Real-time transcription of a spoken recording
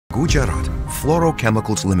Gujarat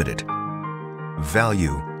Fluorochemicals Limited.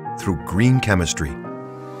 Value through green chemistry.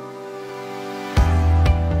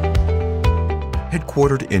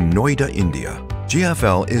 Headquartered in Noida, India,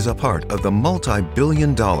 GFL is a part of the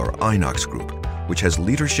multi-billion-dollar Inox Group, which has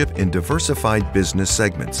leadership in diversified business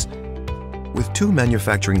segments. With 2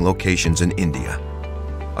 manufacturing locations in India,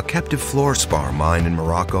 a captive fluorspar mine in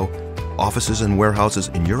Morocco, offices and warehouses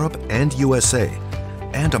in Europe and USA,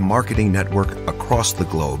 and a marketing network across the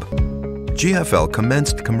globe. GFL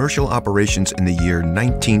commenced commercial operations in the year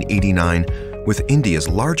 1989 with India's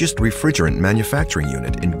largest refrigerant manufacturing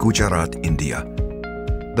unit in Gujarat, India.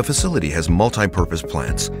 The facility has multi-purpose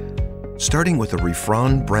plants. Starting with the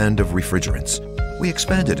Refrigerants brand of refrigerants, we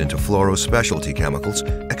expanded into Fluorospecialty chemicals,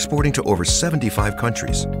 exporting to over 75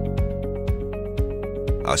 countries.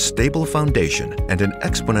 A stable foundation and an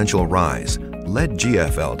exponential rise led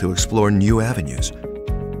GFL to explore new avenues.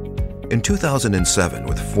 In 2007,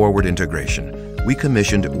 with forward integration, we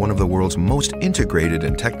commissioned one of the world's most integrated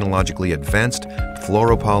and technologically advanced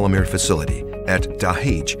fluoropolymer facility at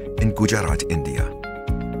Dahej in Gujarat, India.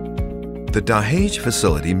 The Dahej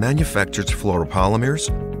facility manufactures fluoropolymers,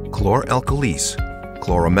 chloralkalis,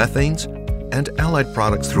 chloromethanes, and allied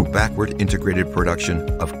products through backward integrated production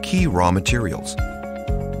of key raw materials.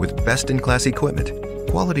 With best-in-class equipment,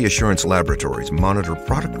 quality assurance laboratories monitor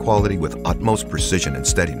product quality with utmost precision and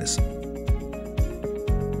steadiness.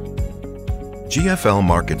 GFL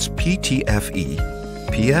markets PTFE,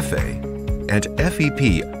 PFA, and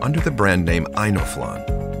FEP under the brand name Inoflan,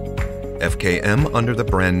 FKM under the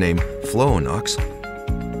brand name Fluonox,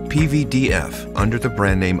 PVDF under the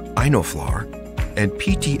brand name Inoflar, and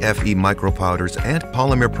PTFE micropowders and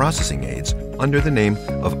polymer processing aids under the name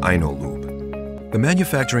of Inolube. The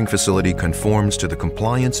manufacturing facility conforms to the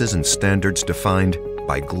compliances and standards defined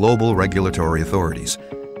by global regulatory authorities,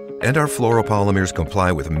 and our fluoropolymers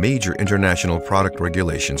comply with major international product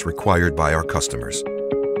regulations required by our customers.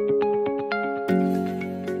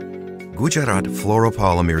 Gujarat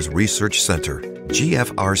Fluoropolymers Research Center,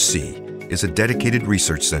 GFRC, is a dedicated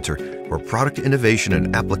research center for product innovation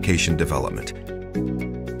and application development.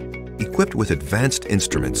 Equipped with advanced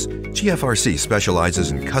instruments, GFRC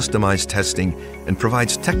specializes in customized testing and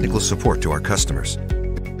provides technical support to our customers.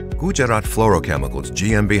 Gujarat Fluorochemicals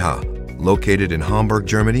GmbH, located in Hamburg,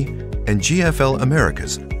 Germany, and GFL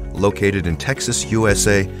Americas, located in Texas,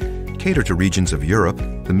 USA, cater to regions of Europe,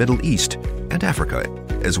 the Middle East, and Africa,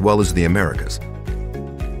 as well as the Americas.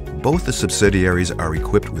 Both the subsidiaries are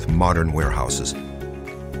equipped with modern warehouses.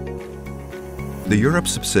 The Europe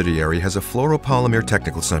subsidiary has a Fluoropolymer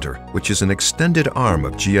Technical Center, which is an extended arm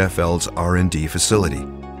of GFL's R&D facility.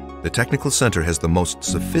 The Technical Center has the most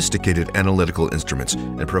sophisticated analytical instruments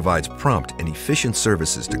and provides prompt and efficient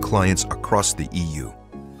services to clients across the EU.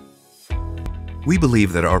 We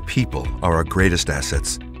believe that our people are our greatest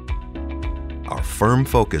assets. Our firm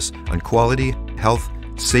focus on quality, health,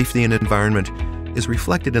 safety, and environment is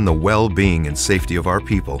reflected in the well-being and safety of our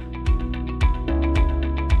people.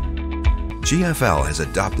 GFL has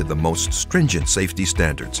adopted the most stringent safety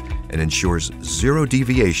standards and ensures 0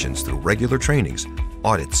 deviations through regular trainings,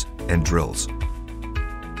 audits, and drills.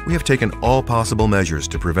 We have taken all possible measures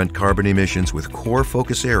to prevent carbon emissions, with core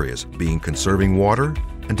focus areas being conserving water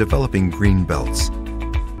and developing green belts.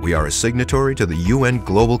 We are a signatory to the UN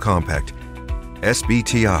Global Compact,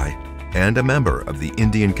 SBTi, and a member of the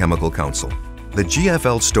Indian Chemical Council. The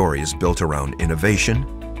GFL story is built around innovation,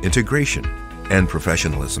 integration, and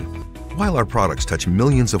professionalism. While our products touch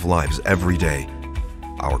millions of lives every day,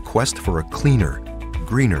 our quest for a cleaner,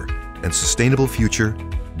 greener, and sustainable future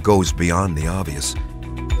goes beyond the obvious.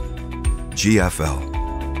 GFL.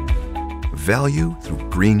 Value through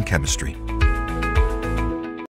green chemistry.